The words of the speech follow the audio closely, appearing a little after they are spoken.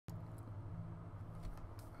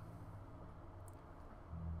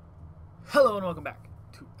Hello and welcome back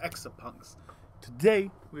to EXAPUNKS. Today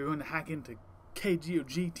we are going to hack into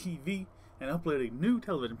KGOG-TV and upload a new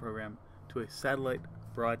television program to a satellite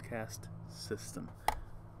broadcast system.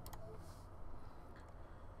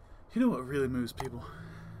 You know what really moves people?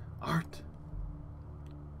 Art.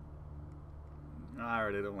 I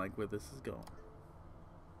already don't like where this is going.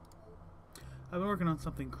 I've been working on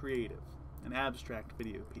something creative, an abstract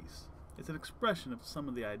video piece. It's an expression of some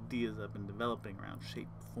of the ideas I've been developing around shape,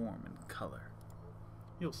 form, and color.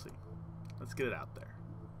 You'll see. Let's get it out there.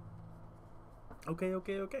 Okay.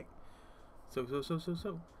 So,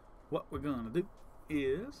 what we're gonna do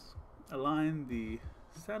is align the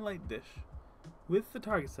satellite dish with the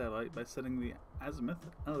target satellite by setting the azimuth,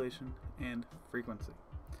 elevation, and frequency.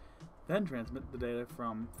 Then transmit the data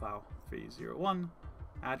from file 301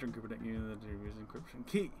 after encrypting using the encryption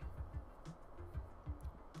key.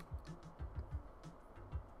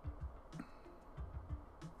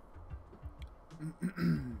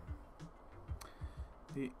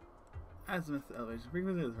 The azimuth elevation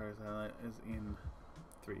frequency of the target satellite is in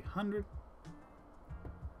 300.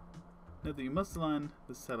 Note that you must align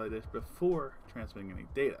the satellite dish before transmitting any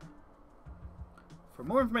data. For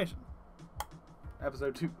more information,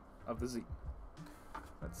 episode 2 of the Z.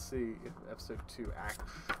 Let's see if episode 2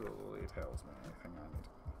 actually tells me anything I need to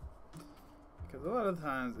know. Because a lot of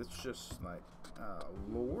times it's just like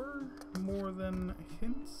lore more than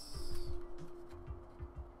hints.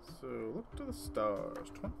 So look to the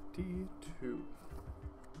stars. 22.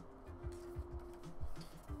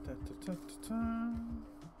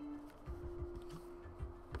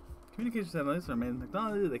 Communication satellites are amazing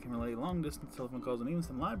technology. They can relay long-distance telephone calls and even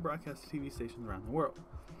send live broadcasts to TV stations around the world.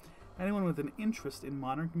 Anyone with an interest in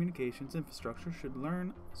modern communications infrastructure should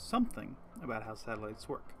learn something about how satellites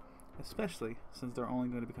work, especially since they're only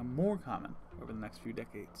going to become more common over the next few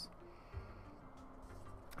decades.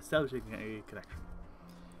 Establishing a connection.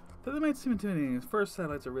 Though they might seem intimidating, first,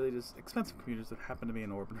 satellites are really just expensive computers that happen to be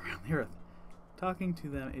in orbit around the Earth. Talking to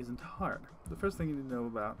them isn't hard. The first thing you need to know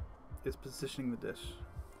about is positioning the dish.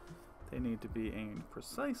 They need to be aimed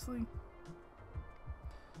precisely.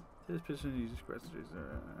 This position uses questions.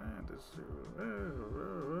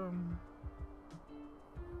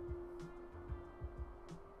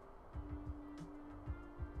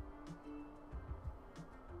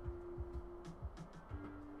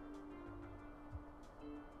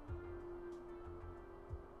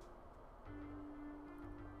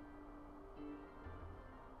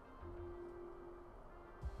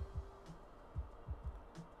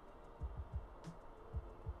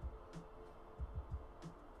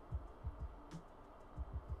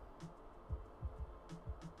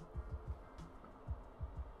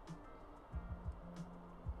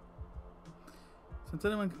 Since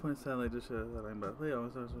anyone can point a satellite dish at a line by play,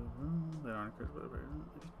 always they aren't encrypted.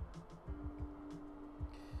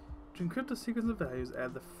 To encrypt a sequence of values,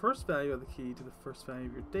 add the first value of the key to the first value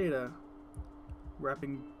of your data,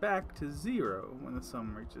 wrapping back to 0 when the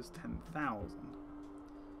sum reaches 10,000.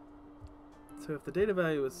 So if the data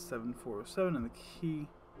value was 7407 and the key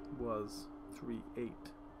was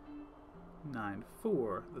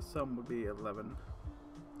 3894, the sum would be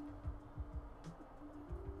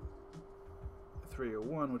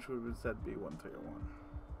 11301, which would instead be 1301.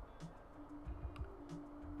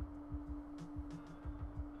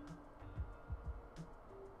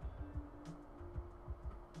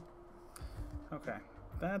 Okay,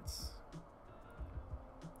 that's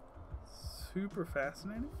super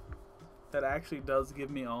fascinating. That actually does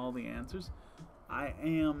give me all the answers. I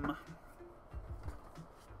am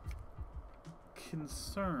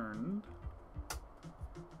concerned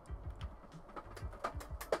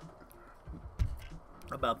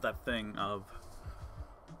about that thing of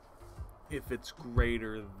if it's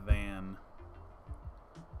greater than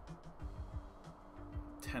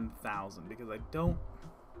 10,000, because I don't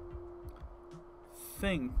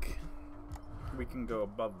think we can go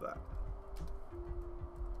above that.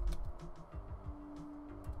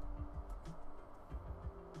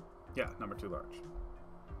 Yeah, number 2 large.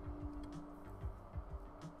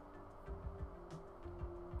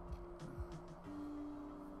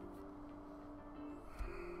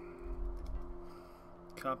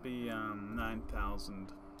 Copy 9,000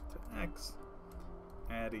 to X,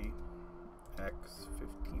 addy X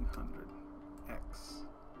 1500 X.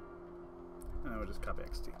 And I would just copy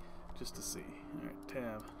XT just to see. Alright,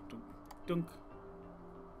 tab, dunk.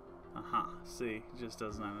 Aha, see, it just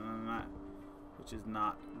does that, which is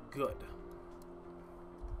not good.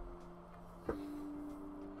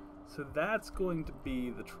 So that's going to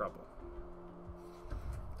be the trouble.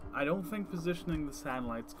 I don't think positioning the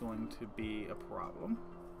satellite's going to be a problem.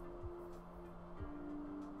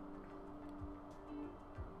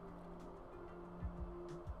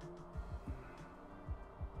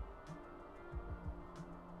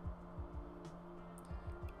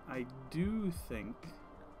 I do think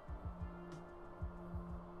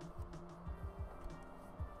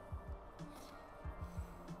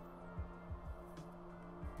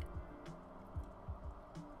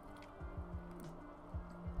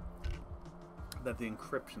that the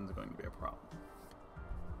encryption is going to be a problem.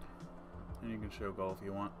 And you can show goal if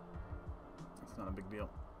you want. It's not a big deal.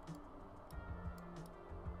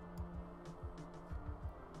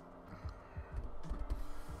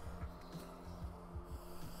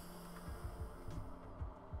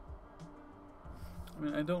 I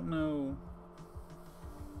mean, I don't know.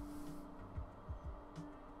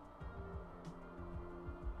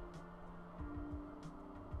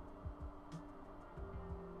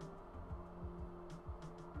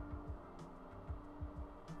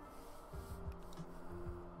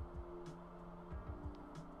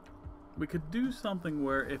 We could do something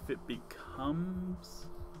where if it becomes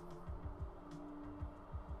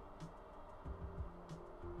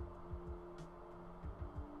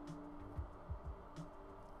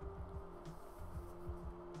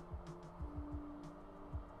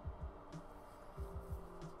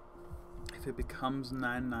if it becomes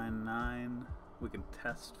 999, we can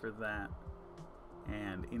test for that,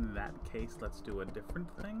 and in that case let's do a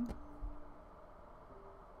different thing.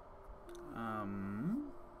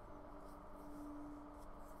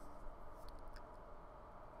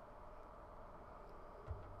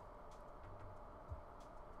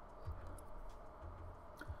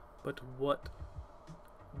 But what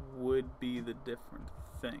would be the different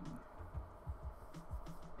thing?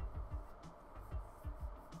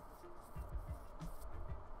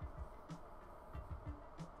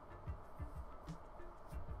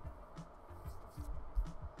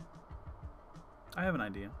 I have an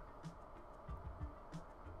idea.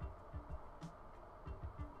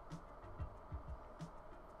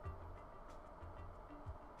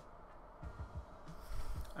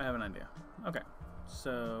 Okay.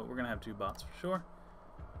 So we're gonna have two bots for sure.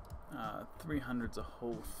 300's a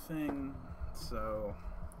whole thing, so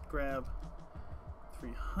grab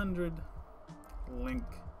 300, link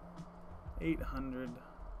 800,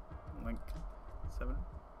 link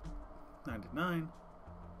 799,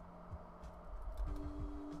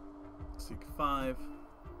 seek 5,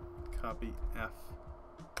 copy F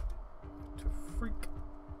to freak,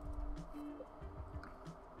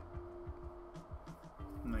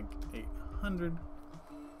 link 800.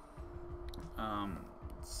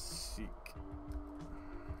 Seek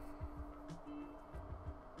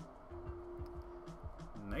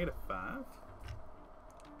 -5.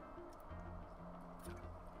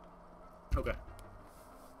 Okay.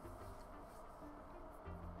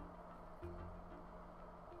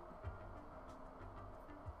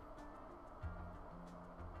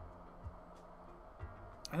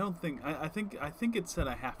 I think it said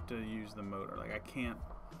I have to use the motor. Like I can't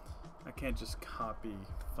just copy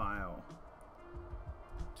file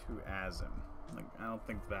to ASM. Like I don't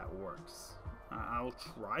think that works. I'll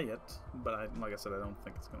try it, but like I said, I don't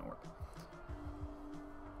think it's gonna work.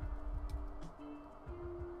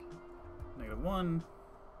 -1,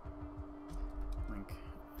 link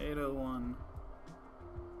 801,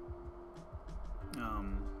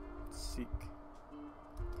 seek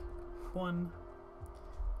 1,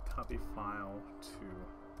 copy file to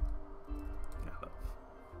Gallup.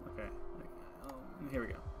 Okay, here we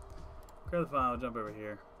go. Grab the file, jump over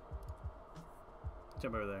here,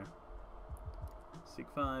 jump over there, seek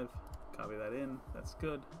 5, copy that in, that's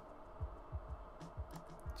good.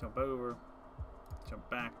 Jump over, jump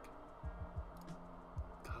back,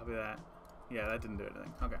 copy that. Yeah, that didn't do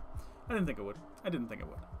anything. Okay, I didn't think it would.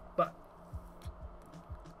 But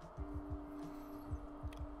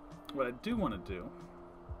what I do want to do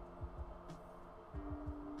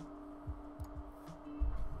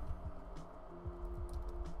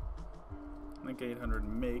link 800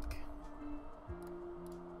 make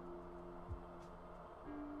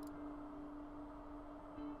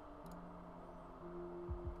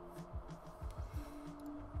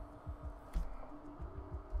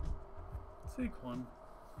seek 1.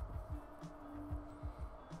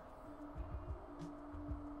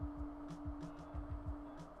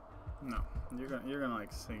 No, you're gonna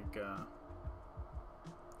like seek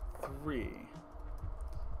 3,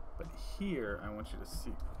 but here I want you to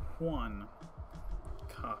seek 1,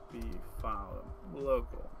 copy file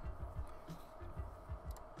local,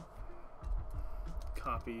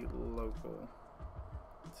 copy local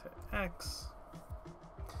to X.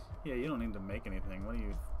 Yeah, you don't need to make anything. What are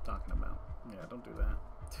you talking about? Yeah, don't do that.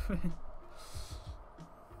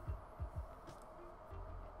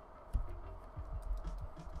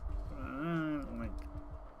 Link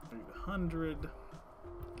 800.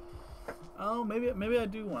 Oh, maybe I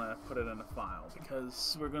do want to put it in a file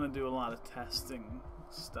because we're going to do a lot of testing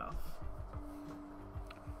stuff.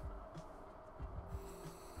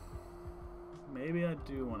 Maybe I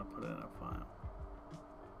do want to put it in a file.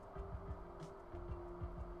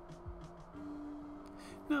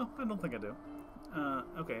 No, I don't think I do.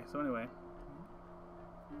 Okay, so anyway.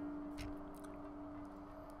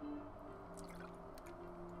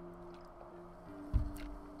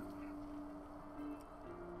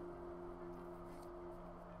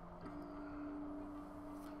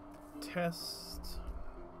 Test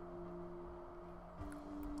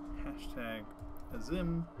hashtag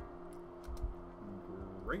azim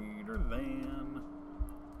greater than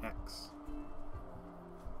X.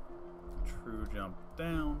 True jump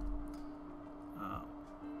down.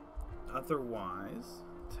 Otherwise,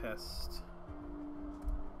 test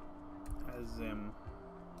azim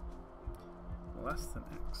less than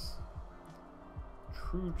X.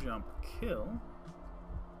 True jump kill.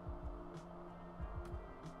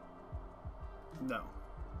 No.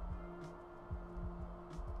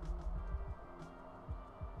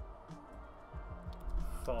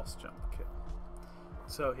 False jump kill.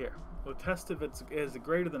 So here, we'll test if it's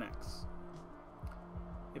greater than X.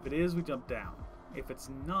 If it is, we jump down. If it's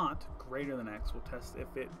not greater than X, we'll test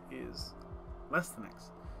if it is less than X.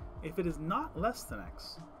 If it is not less than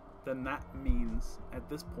X, then that means at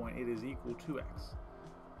this point it is equal to X.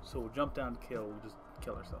 So we'll jump down to kill, we'll just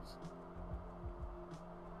kill ourselves.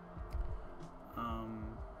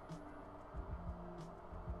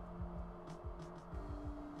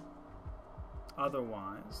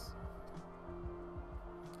 Otherwise,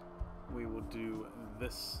 we will do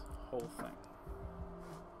this whole thing.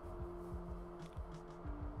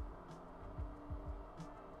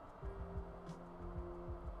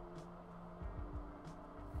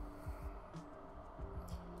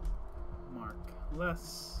 Mark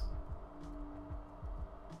less,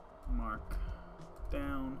 mark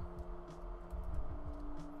down,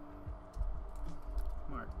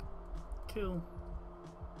 mark kill.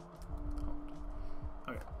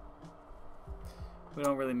 Okay. We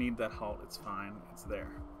don't really need that halt, it's fine. It's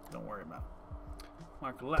there. Don't worry about it.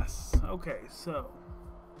 Mark less. Okay, so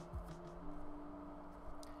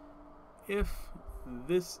if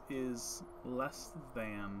this is less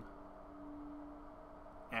than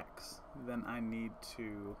X, then I need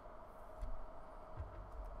to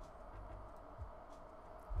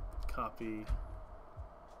copy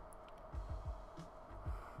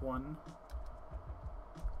one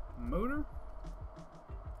motor.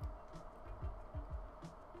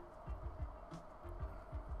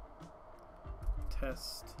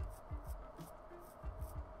 Test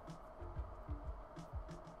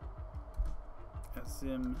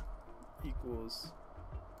azim equals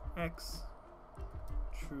X.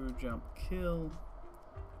 True jump kill.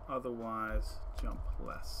 Otherwise jump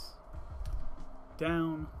less.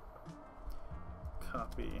 Down.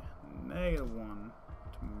 Copy -1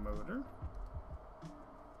 to motor.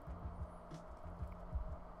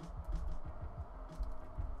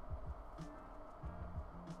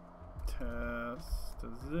 Test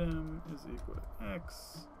azim is equal to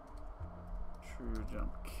X. True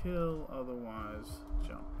jump kill, otherwise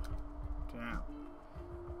jump down.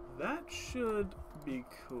 That should be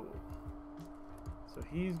cool. So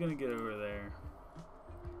he's gonna get over there.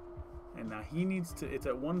 And now he needs to, it's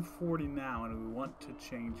at 140 now, and we want to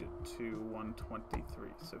change it to 123.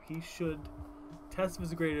 So he should test if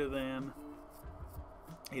it's greater than.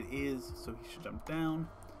 It is, so he should jump down.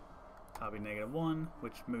 Copy -1,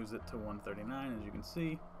 which moves it to 139, as you can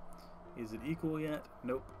see. Is it equal yet?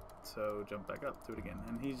 Nope. So jump back up, do it again.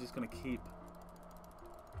 And he's just going to keep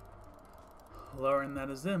lowering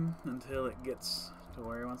that azim until it gets to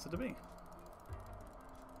where he wants it to be.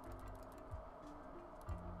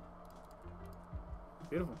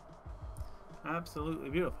 Beautiful.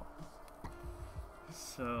 Absolutely beautiful.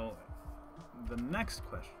 So the next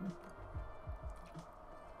question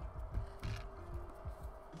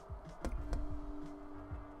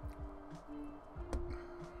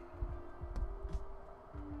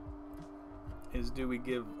is, do we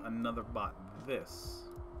give another bot this?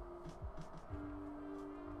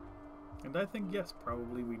 And I think yes,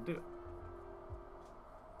 probably we do.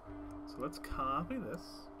 So let's copy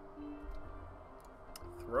this,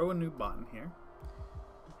 throw a new bot in here,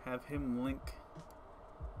 have him link,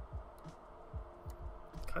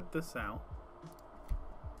 cut this out,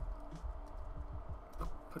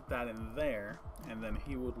 put that in there, and then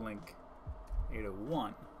he would link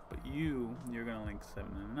 801, but you're going to link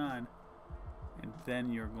 799. And then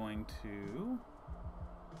you're going to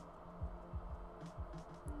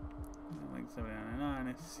link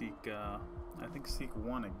 799, seek I think seek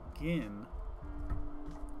 1 again,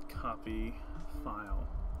 copy file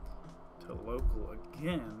to local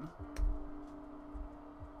again.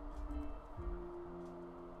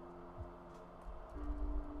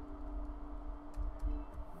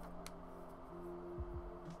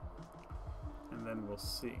 And then we'll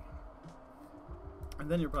see. And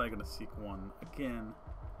then you're probably going to seek 1 again,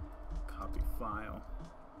 copy file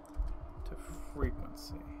to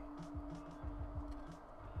frequency.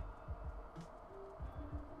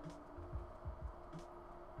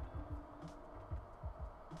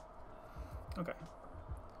 Okay.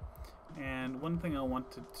 And one thing I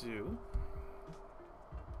want to do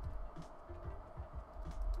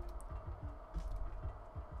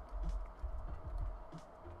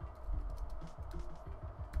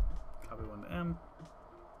copy 1 to M,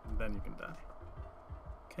 and then you can die.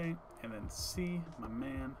 Okay, and then C, my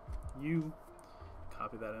man, U,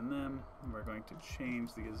 copy that in them. And we're going to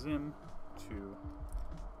change the azim to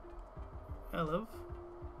Elev,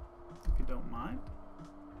 if you don't mind.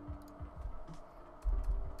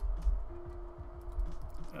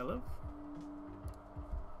 Elev.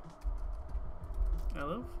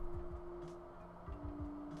 Elev.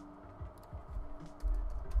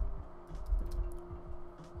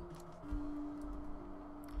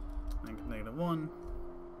 And -1.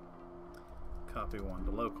 Copy 1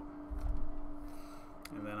 to local.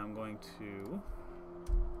 And then I'm going to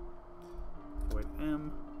void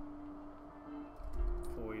M,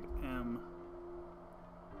 void M,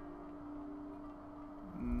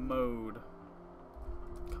 mode,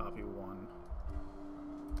 copy 1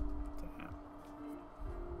 to M.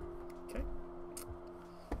 Okay.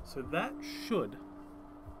 So that should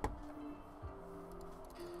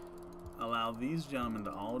allow these gentlemen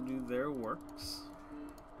to all do their works.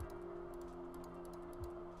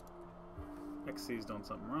 XC's done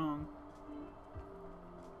something wrong.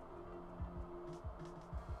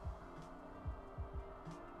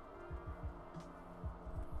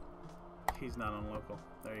 He's not on local.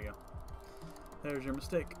 There you go. There's your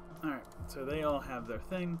mistake. Alright, so they all have their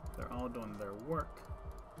thing. They're all doing their work.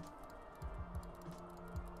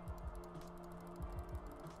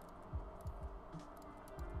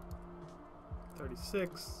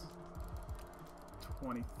 $36,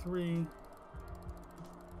 $23,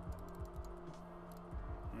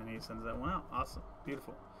 and he sends that one out. Awesome,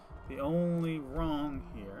 beautiful. The only wrong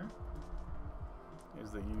here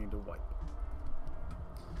is that you need to wipe.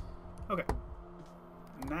 Okay,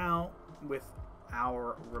 now with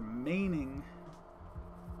our remaining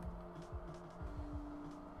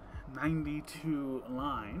 92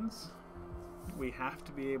 lines, we have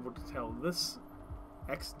to be able to tell this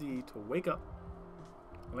XD to wake up,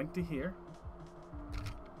 link to here,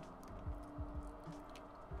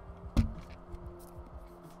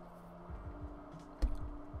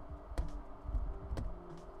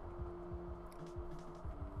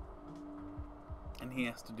 and he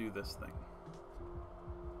has to do this thing.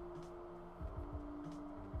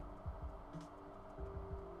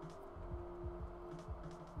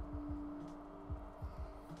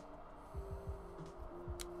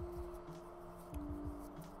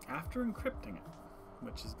 After encrypting it,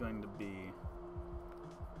 which is going to be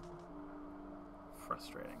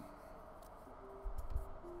frustrating.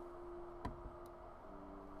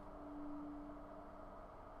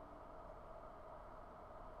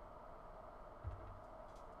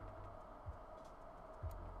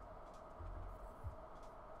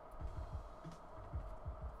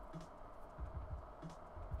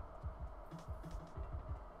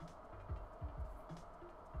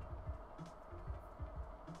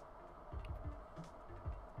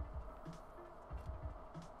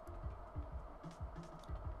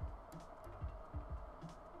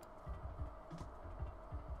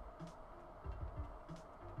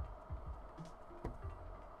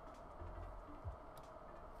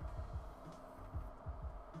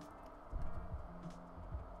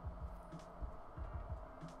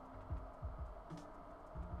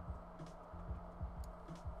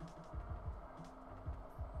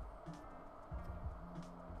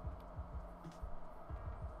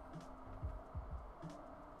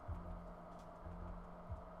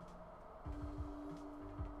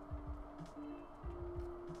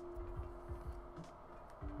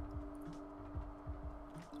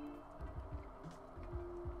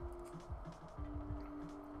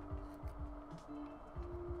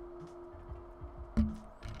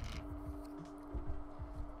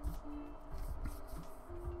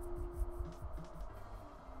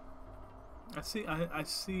 I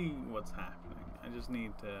see what's happening. I just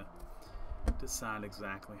need to decide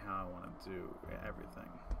exactly how I want to do everything.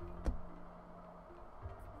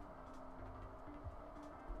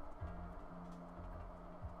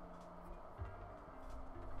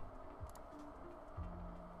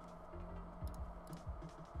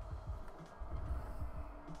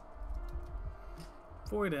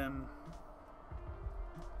 Void M.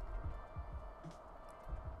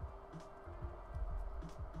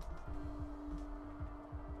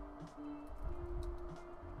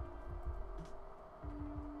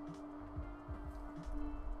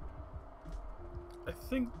 I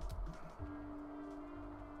think.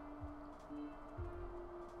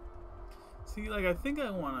 See, like, I think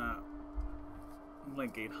I want to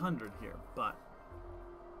link 800 here, but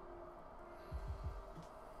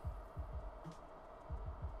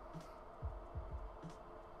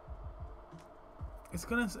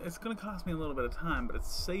it's gonna cost me a little bit of time, but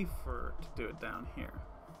it's safer to do it down here.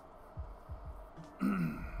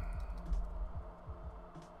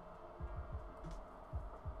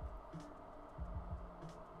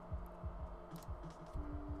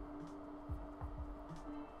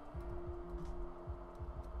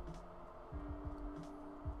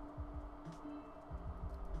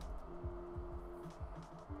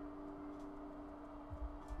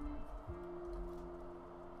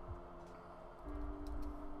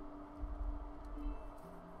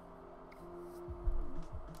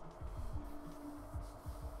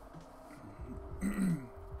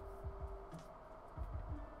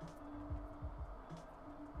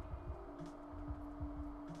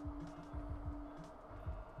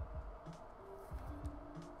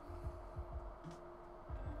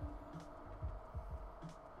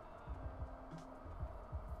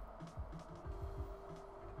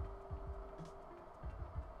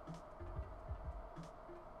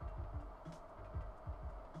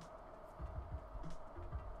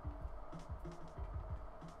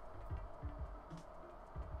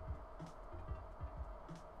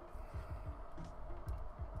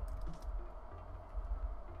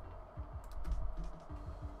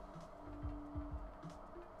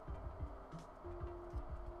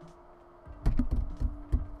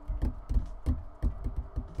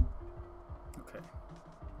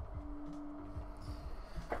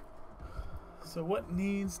 So what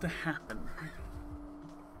needs to happen?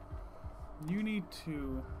 You need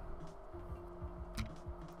to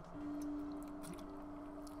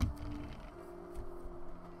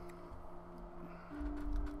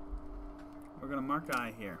we're gonna mark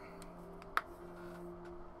I here.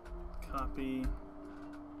 Copy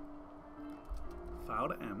file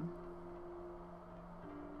to M.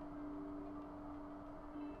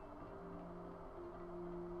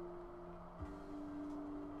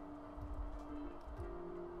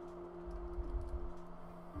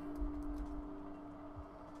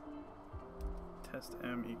 Test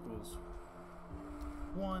M equals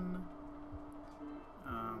 1.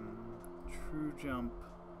 True jump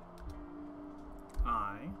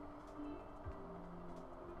I.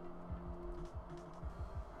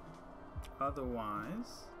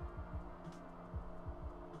 Otherwise,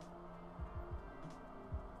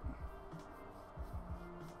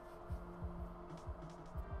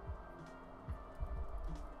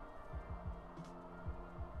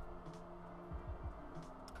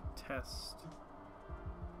 test.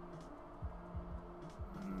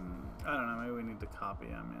 I don't know, maybe we need to copy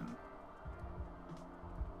M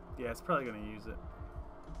in. Yeah, it's probably going to use it.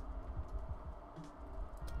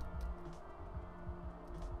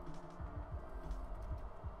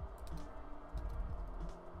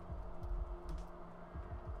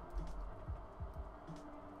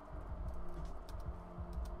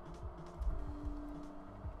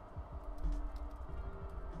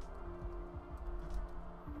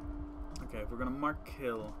 Okay, if we're going to mark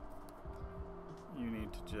kill, you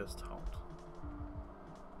need to just halt.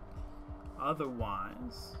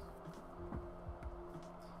 Otherwise,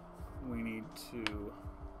 we need to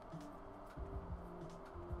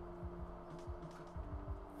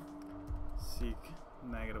seek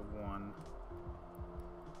 -1,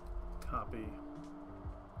 copy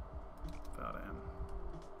file to M,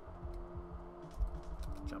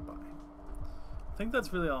 jump by. I think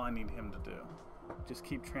that's really all I need him to do. Just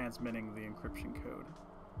keep transmitting the encryption code.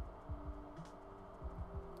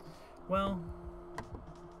 Well,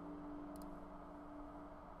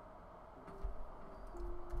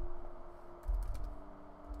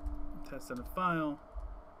 test in a file.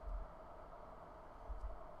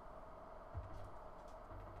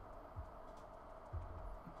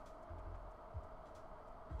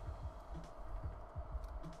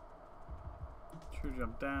 True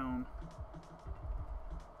jump down.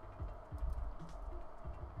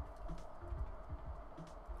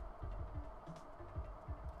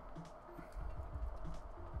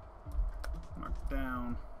 Mark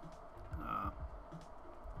down.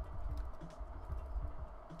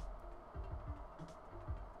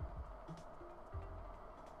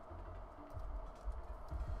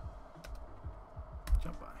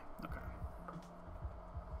 Jump by. Okay.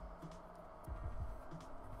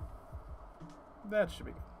 That should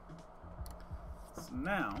be good. So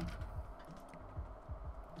now,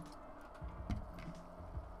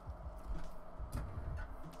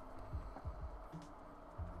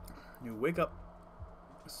 you wake up,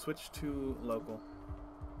 switch to local,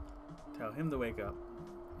 tell him to wake up.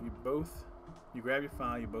 You grab your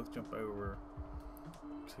file, you both jump over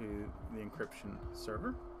to the encryption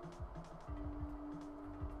server.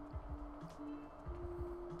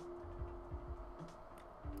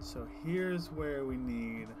 So here's where we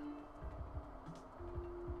need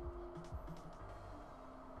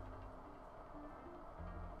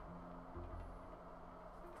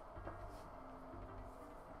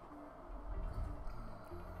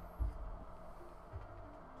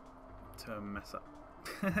to mess up.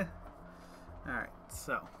 Alright,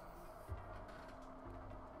 so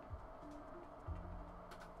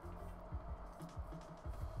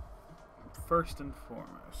first and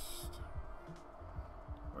foremost,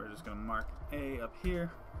 we're just going to mark A up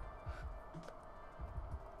here,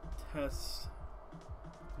 test,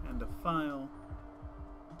 end of file,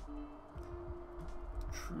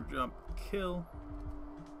 true jump kill,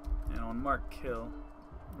 and on mark kill,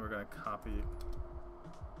 we're going to copy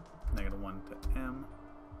 -1 to M,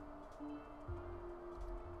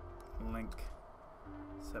 link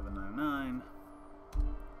 799,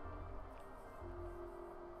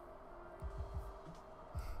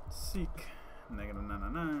 seek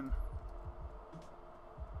 -999,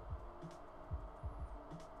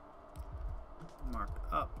 mark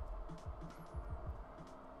up,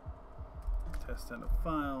 test end of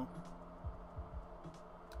file,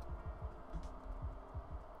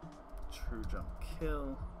 true jump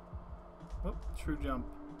kill, whoop, true jump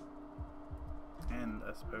end,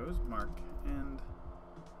 I suppose, mark end,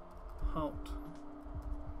 halt.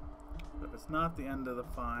 But if it's not the end of the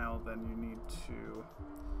file, then you need to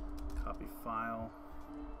copy file,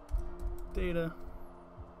 data,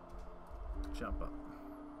 jump up.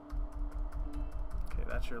 Okay,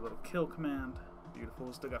 that's your little kill command.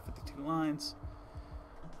 Beautiful, still got 52 lines.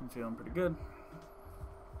 I'm feeling pretty good.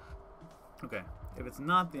 Okay, if it's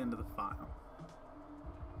not the end of the file,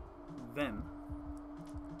 then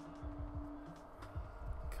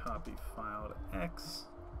copy file to X,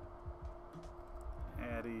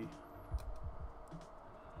 addy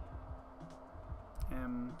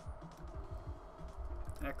M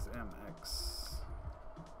XMX,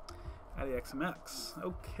 addy XMX.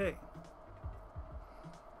 Okay.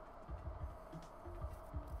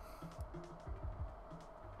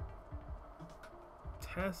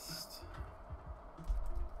 Test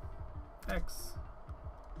X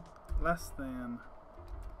less than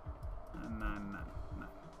 999.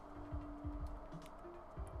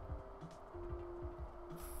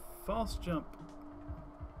 False jump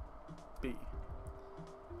B.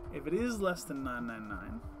 If it is less than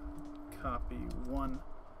 999, copy 1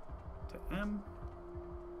 to M,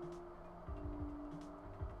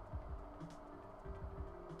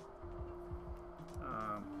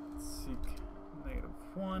 seek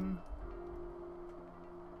 -1,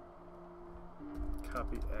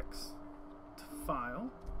 copy X to file,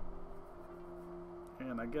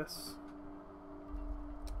 and I guess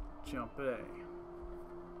jump A.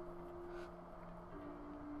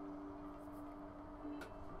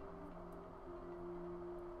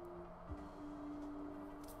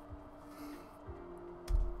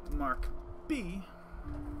 Mark B.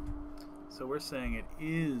 So we're saying it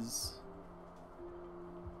is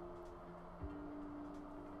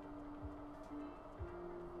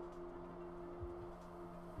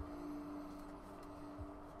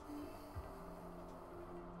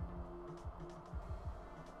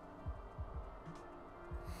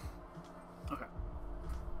okay.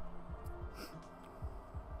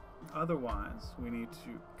 Otherwise, we need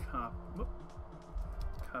to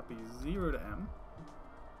copy 0 to M.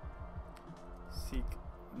 Seek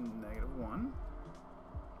 -1,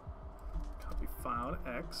 copy file to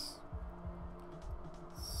X,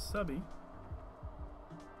 subby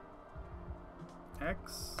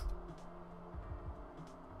X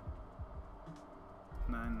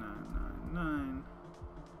 9999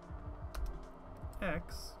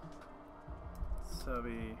 X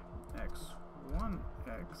subby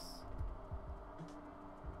X1X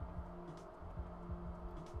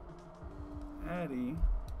addy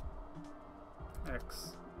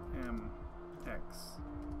XMX.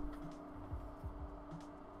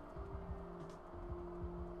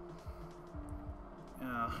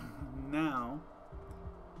 Now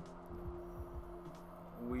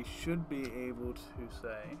we should be able to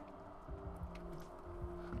say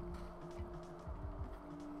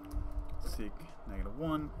seek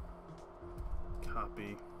 -1,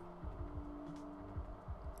 copy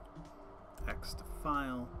X to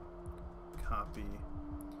file, copy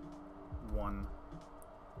 1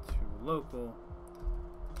 to local,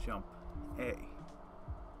 jump A.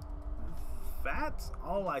 That's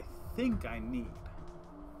all I think I need.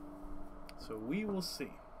 So we will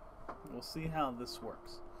see. We'll see how this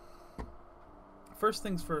works. First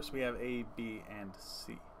things first, we have A, B, and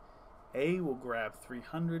C. A will grab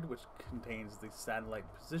 300, which contains the satellite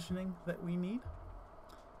positioning that we need.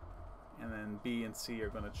 And then B and C are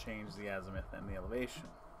going to change the azimuth and the elevation.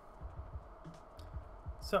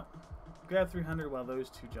 So, grab 300 while those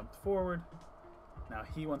two jumped forward. Now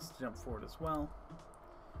he wants to jump forward as well.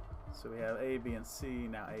 So we have A, B, and C.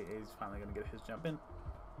 Now A is finally going to get his jump in.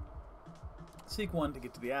 Seek 1 to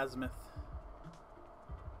get to the azimuth.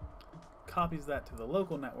 Copies that to the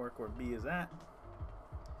local network where B is at.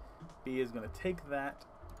 B is going to take that,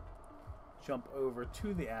 jump over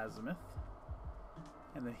to the azimuth,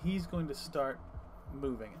 and then he's going to start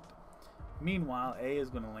moving it. Meanwhile, A is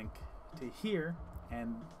going to link to here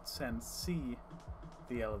and send C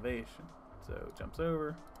the elevation. So jumps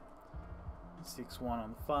over, seeks 1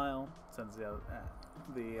 on the file, sends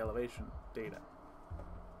the elevation data.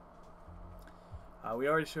 We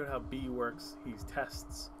already showed how B works. He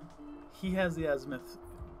tests. He has the azimuth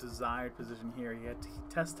desired position here. He had to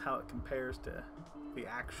test how it compares to the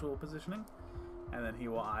actual positioning, and then he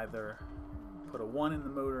will either put a 1 in the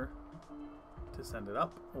motor to send it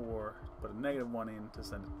up, or put a -1 in to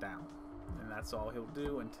send it down. And that's all he'll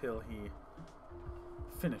do until he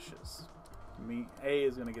finishes. A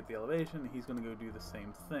is going to get the elevation, he's going to go do the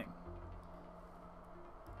same thing.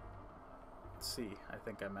 C, I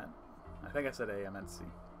think I said A, I meant C.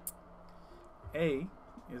 A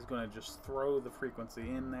is going to just throw the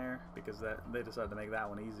frequency in there because they decided to make that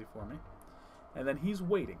one easy for me. And then he's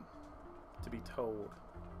waiting to be told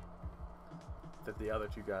that the other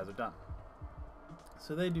two guys are done.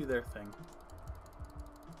 So they do their thing,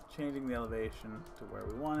 changing the elevation to where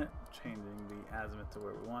we want it, changing the azimuth to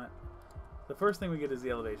where we want it. The first thing we get is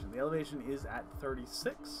the elevation. The elevation is at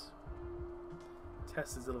 36.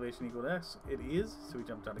 Test is elevation equal to X. It is, so he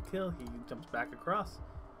jumped down to kill. He jumps back across,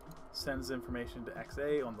 sends information to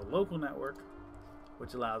XA on the local network,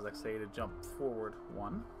 which allows XA to jump forward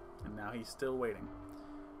 1, and now he's still waiting.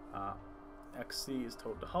 XC is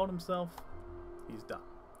told to hold himself. He's done.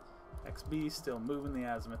 XB is still moving the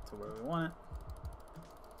azimuth to where we want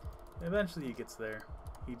it. Eventually he gets there.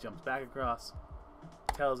 He jumps back across,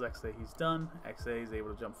 tells XA he's done. XA is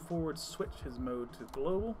able to jump forward, switch his mode to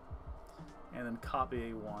global, and then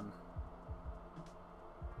copy A1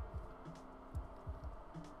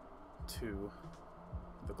 to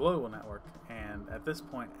the global network. And at this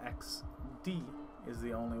point, XD is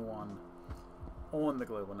the only one on the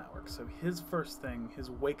global network. So his first thing,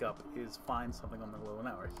 his wake up, is find something on the global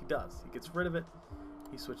network. He does. He gets rid of it.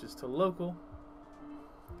 He switches to local.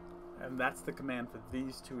 And that's the command for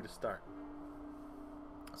these two to start.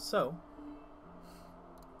 So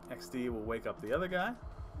XD will wake up the other guy,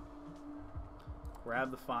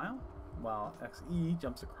 grab the file, while XE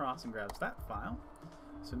jumps across and grabs that file.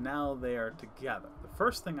 So now they are together. The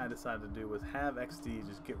first thing I decided to do was have XD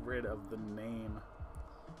just get rid of the name,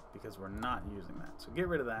 because we're not using that. So get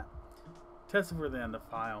rid of that. Test if we're in the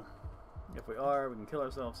file. If we are, we can kill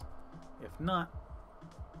ourselves. If not,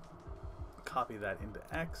 copy that into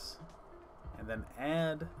X, and then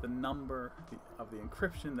add the number of the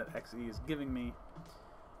encryption that XE is giving me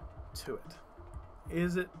to it.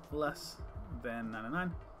 Is it less than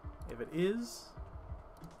 999? If it is,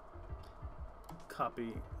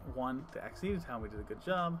 copy 1 to XE to tell me we did a good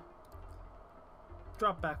job.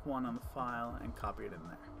 Drop back 1 on the file and copy it in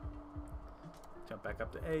there. Jump back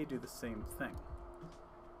up to A, do the same thing.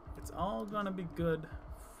 It's all going to be good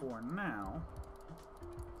for now.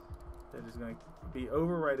 They're just going to be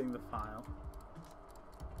overwriting the file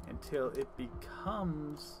until it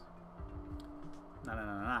becomes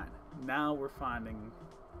 9999. Now we're finding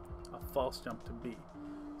a false jump to B.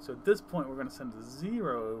 So at this point, we're going to send a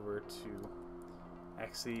 0 over to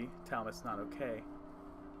XE, tell them it's not okay.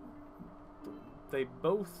 They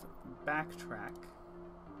both backtrack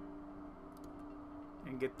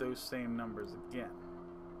and get those same numbers again.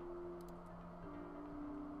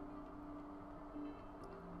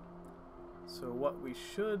 So what we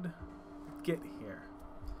should get here,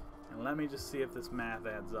 and let me just see if this math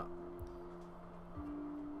adds up.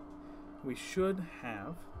 We should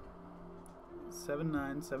have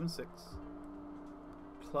 7976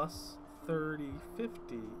 plus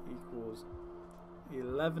 3050 equals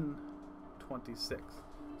 1126.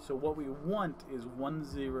 So what we want is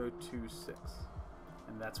 1026,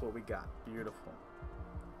 and that's what we got. Beautiful.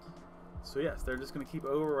 So yes, they're just going to keep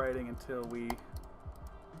overwriting until we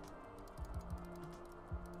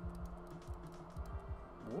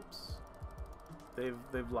Whoops.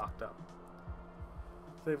 They've locked up.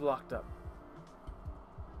 They've locked up.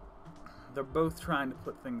 They're both trying to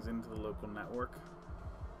put things into the local network.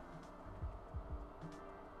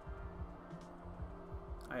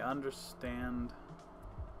 I understand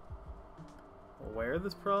where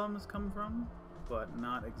this problem has come from, but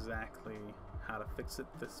not exactly how to fix it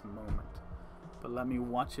this moment. But let me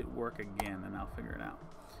watch it work again and I'll figure it out.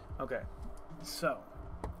 Okay, so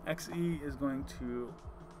XE is going to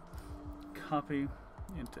copy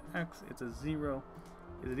into X. It's a 0.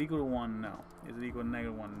 Is it equal to 1? No. Is it equal to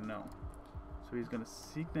 -1? No. So he's going to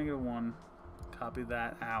seek -1, copy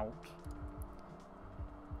that out.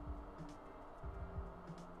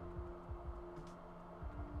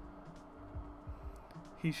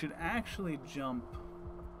 He should actually jump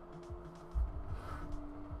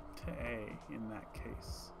to A in that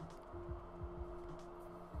case.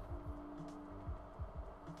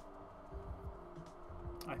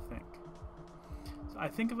 I think. So I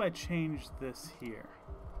think if I change this here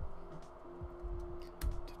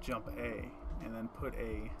to jump A and then put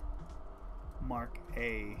a mark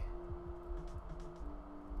A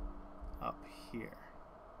up here.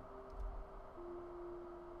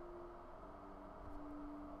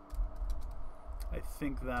 I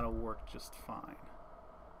think that'll work just fine.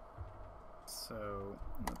 So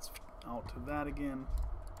let's alter that again.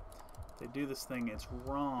 If they do this thing, it's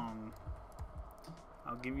wrong.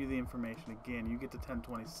 I'll give you the information again. You get to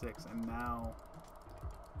 1026, and now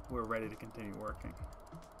we're ready to continue working.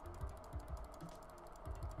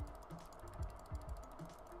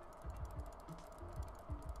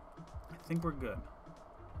 I think we're good.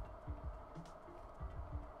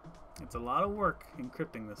 It's a lot of work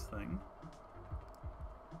encrypting this thing,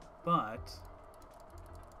 but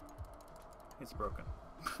it's broken.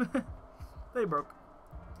 They broke.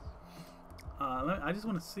 I just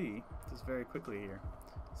want to see this very quickly here.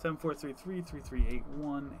 7433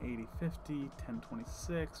 3381 8050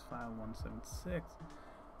 1026 5176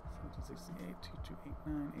 1768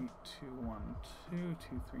 2289 8212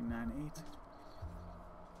 2398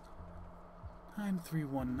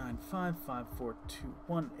 93195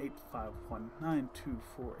 5421 8519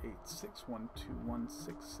 2486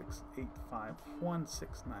 1216 685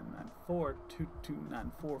 6994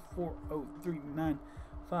 2294 4039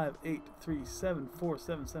 5837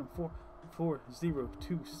 4774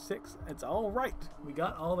 4026. It's all right. We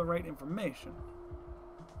got all the right information.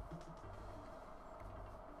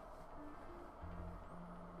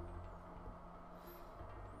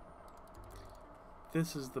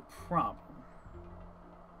 This is the problem.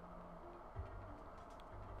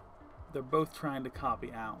 They're both trying to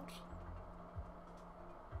copy out.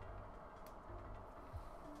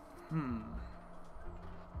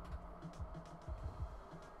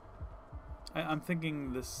 I'm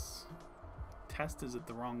thinking this test is at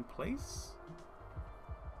the wrong place.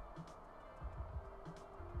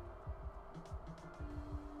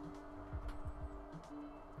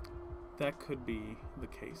 That could be the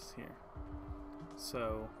case here.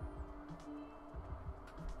 So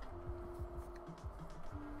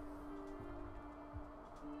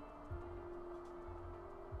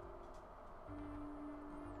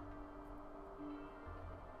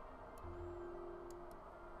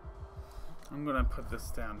I'm gonna put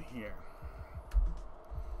this down here.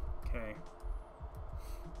 Okay.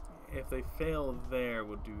 If they fail there,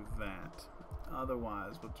 we'll do that.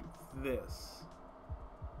 Otherwise, we'll do this.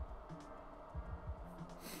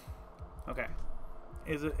 Okay.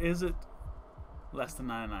 Is it less than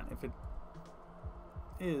 99? If it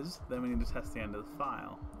is, then we need to test the end of the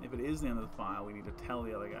file. If it is the end of the file, we need to tell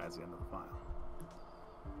the other guys the end of the file.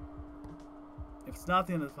 If it's not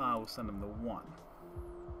the end of the file, we'll send them the 1.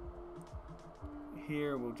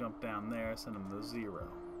 Here, we'll jump down there, send them the 0.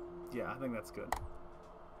 Yeah, I think that's good.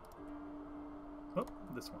 Oh,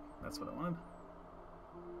 this one. That's what I wanted.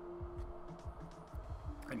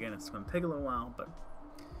 Again, it's going to take a little while, but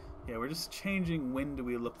yeah, we're just changing when do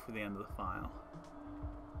we look for the end of the file.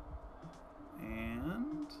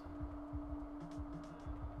 And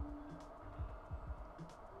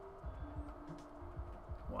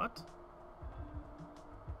what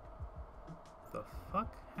the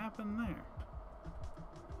fuck happened there?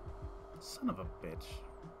 Son of a bitch.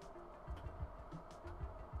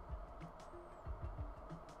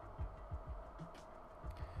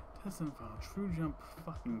 Test and file. True jump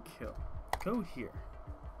fucking kill. Go here.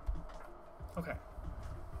 Okay.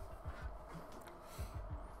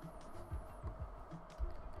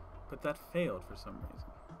 But that failed for some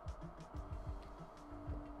reason.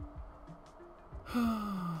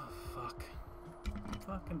 Fuck.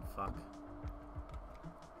 Fucking fuck.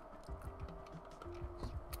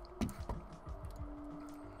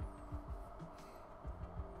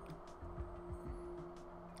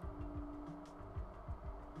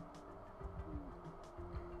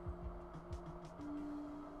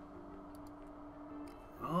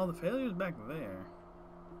 Oh, the failure's back there.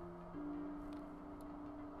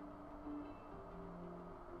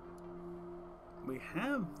 We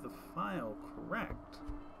have the file correct.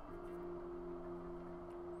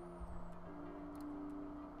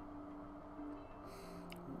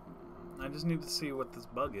 I just need to see what this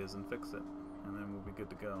bug is and fix it, and then we'll be good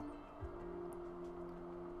to go.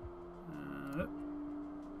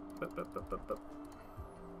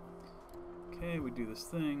 Okay, we do this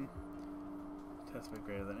thing. Test bit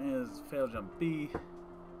greater than is. Fail jump B.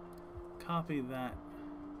 Copy that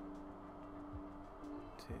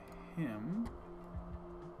to him.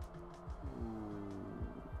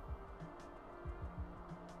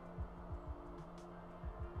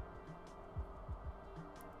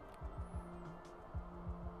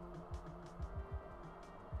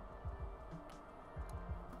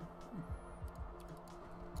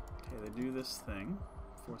 Okay, they do this thing.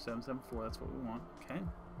 4774, that's what we want. Okay.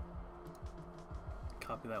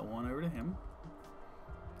 Copy that 1 over to him.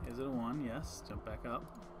 Is it a 1? Yes. Jump back up.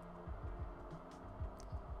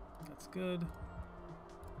 That's good.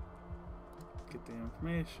 Get the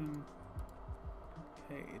information.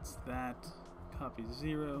 Okay, it's that. Copy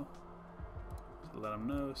 0. So let him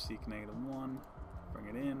know. Seek -1. Bring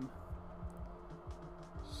it in.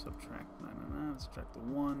 Subtract 999. Subtract the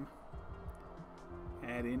 1.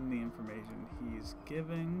 Add in the information he's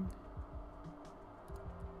giving,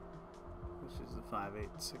 which is the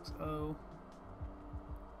 5860.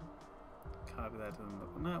 Copy that to the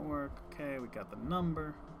local network. Okay, we got the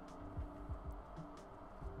number.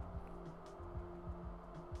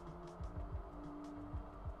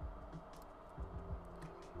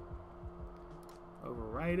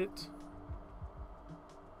 Overwrite it.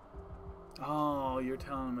 Oh, you're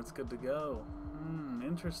telling him it's good to go.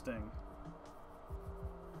 Interesting.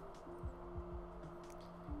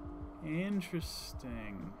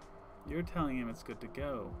 Interesting. You're telling him it's good to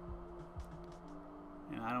go.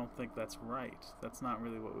 And I don't think that's right. That's not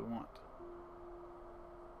really what we want.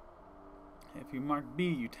 If you mark B,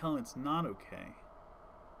 you tell him it's not okay.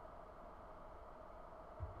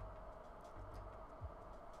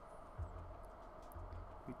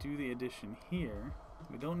 We do the addition here.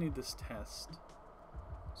 We don't need this test.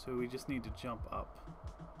 So we just need to jump up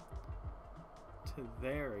to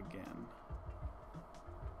there again.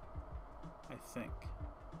 I think.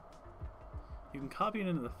 You can copy it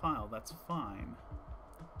into the file, that's fine.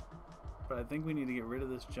 But I think we need to get rid of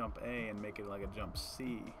this jump A and make it like a jump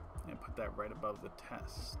C and put that right above the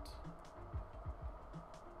test.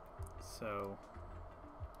 So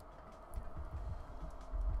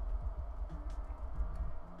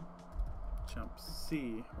jump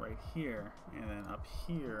C right here, and then up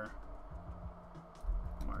here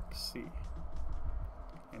mark C.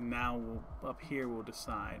 And now up here we'll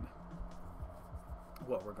decide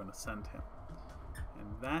what we're going to send him,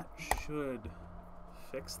 and that should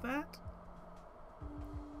fix that,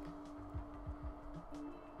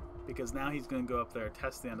 because now he's going to go up there,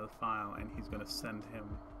 test the end of the file, and he's going to send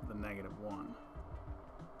him the -1.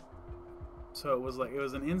 So it was like, it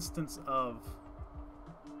was an instance of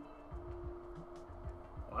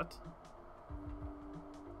what?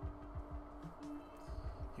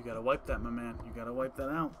 You gotta wipe that, my man. You gotta wipe that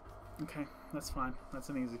out. Okay, that's fine. That's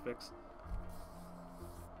an easy fix.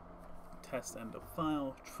 Test end of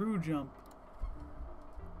file, true jump.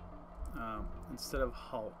 Instead of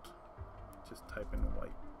halt, just type in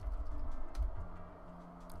wipe.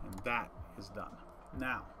 And that is done.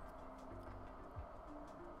 Now,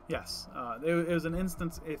 yes, it was an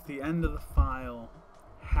instance if the end of the file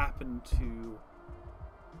happened to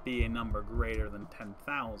be a number greater than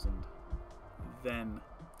 10,000, then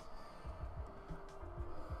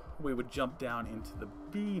we would jump down into the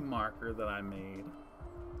B marker that I made,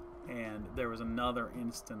 and there was another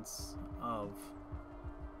instance of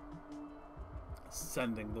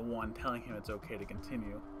sending the 1, telling him it's okay to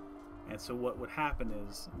continue. And so what would happen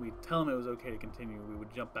is we'd tell him it was okay to continue, we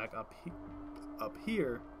would jump back up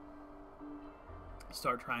here,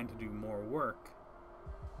 start trying to do more work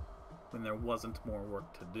when there wasn't more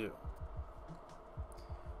work to do.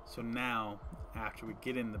 So now, after we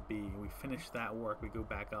get in the B, we finish that work, we go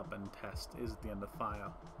back up and test, is it the end of the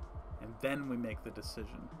file? And then we make the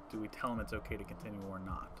decision, do we tell him it's okay to continue or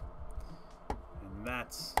not? And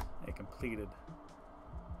that's a completed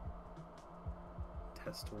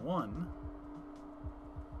test 1,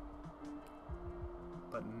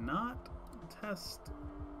 but not test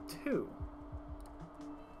 2,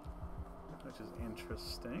 which is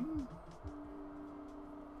interesting.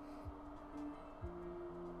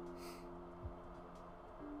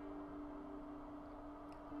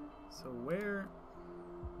 So where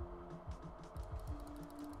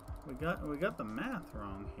We got the math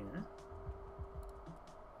wrong here.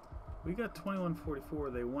 We got 2144.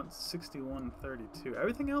 They want 6132.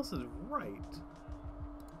 Everything else is right.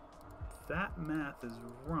 That math is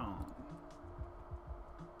wrong.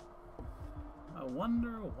 I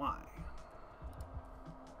wonder why.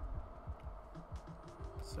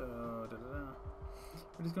 So,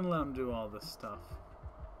 we're just gonna let them do all this stuff.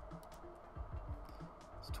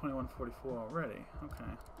 It's 2144 already.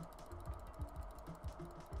 Okay.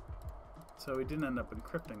 So we didn't end up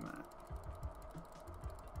encrypting that.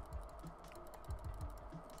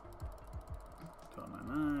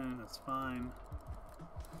 That's fine.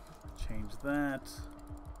 Change that.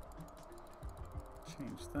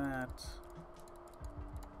 Change that.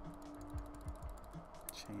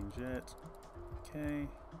 Change it. Okay.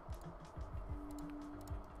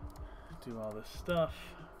 Do all this stuff.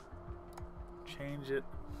 Change it.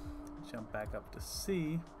 Jump back up to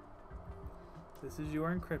C. This is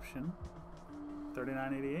your encryption.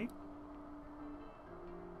 3988.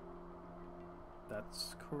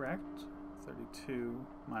 That's correct. 32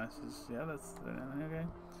 minuses, yeah, that's okay.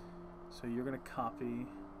 So you're going to copy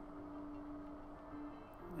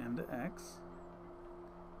M to X.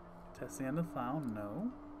 Test the end of the file,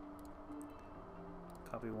 no.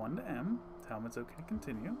 Copy 1 to M. Tell them it's okay to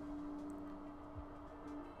continue.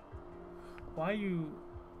 Why you...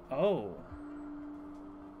 Oh.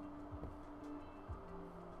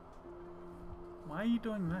 Why are you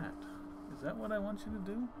doing that? Is that what I want you to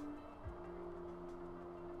do?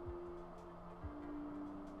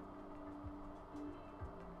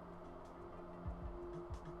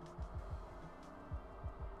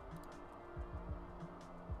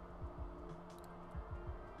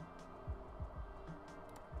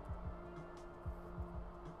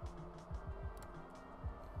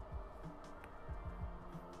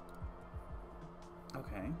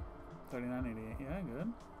 Okay, 3988, yeah,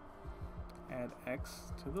 good. Add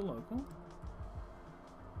X to the local.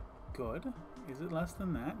 Good. Is it less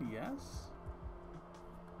than that? Yes.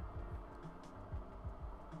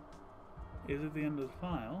 Is it the end of the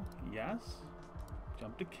file? Yes.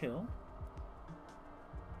 Jump to kill.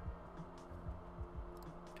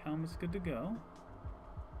 Tell him it's good to go.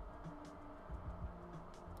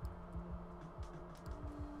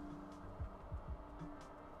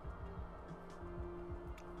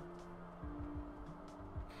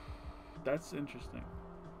 That's interesting.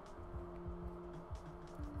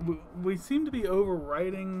 We seem to be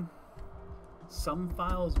overwriting some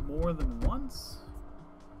files more than once.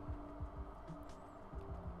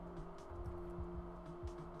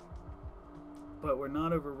 But we're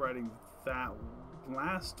not overwriting that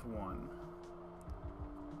last one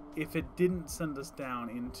if it didn't send us down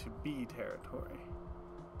into B territory.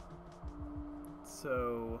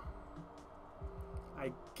 So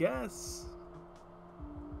I guess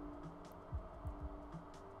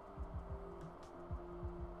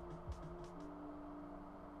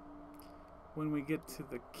when we get to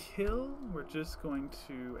the kill, we're just going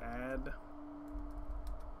to add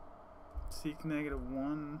seek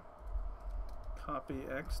 -1, copy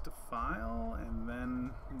X to file, and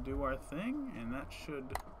then do our thing, and that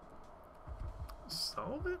should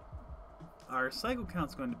solve it. Our cycle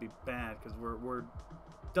count's going to be bad because we're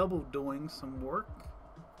double doing some work,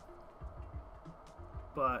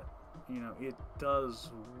 but you know it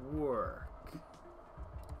does work.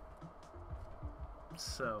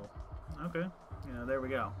 So. Okay, you know, there we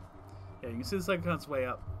go. Yeah, you can see the cycle count's way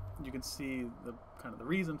up. You can see the kind of the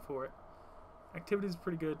reason for it. Activity is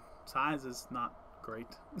pretty good. Size is not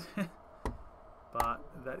great, but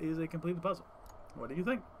that is a completed puzzle. What do you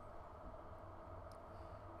think?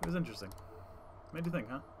 It was interesting. Made you think,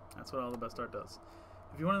 huh? That's what all the best art does.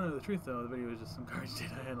 If you want to know the truth, though, the video is just some garbage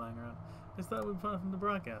data I had lying around. I just thought it would be fun from the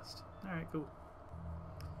broadcast. All right, cool.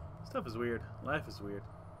 Stuff is weird. Life is weird.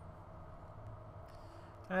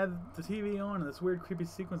 I had the TV on and this weird creepy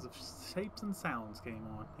sequence of shapes and sounds came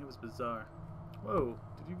on. It was bizarre. Whoa,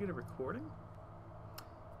 did you get a recording?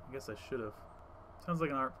 I guess I should have. Sounds like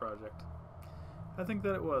an art project. I think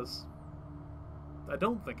that it was. I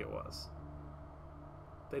don't think it was.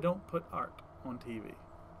 They don't put art on TV.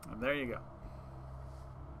 And there you go.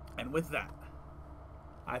 And with that,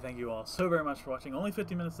 I thank you all so very much for watching. Only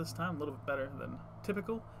 50 minutes this time, a little bit better than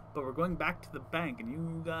typical. But we're going back to the bank, and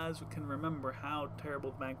you guys can remember how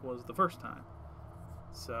terrible the bank was the first time.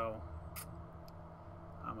 So,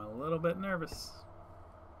 I'm a little bit nervous,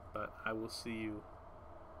 but I will see you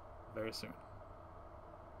very soon.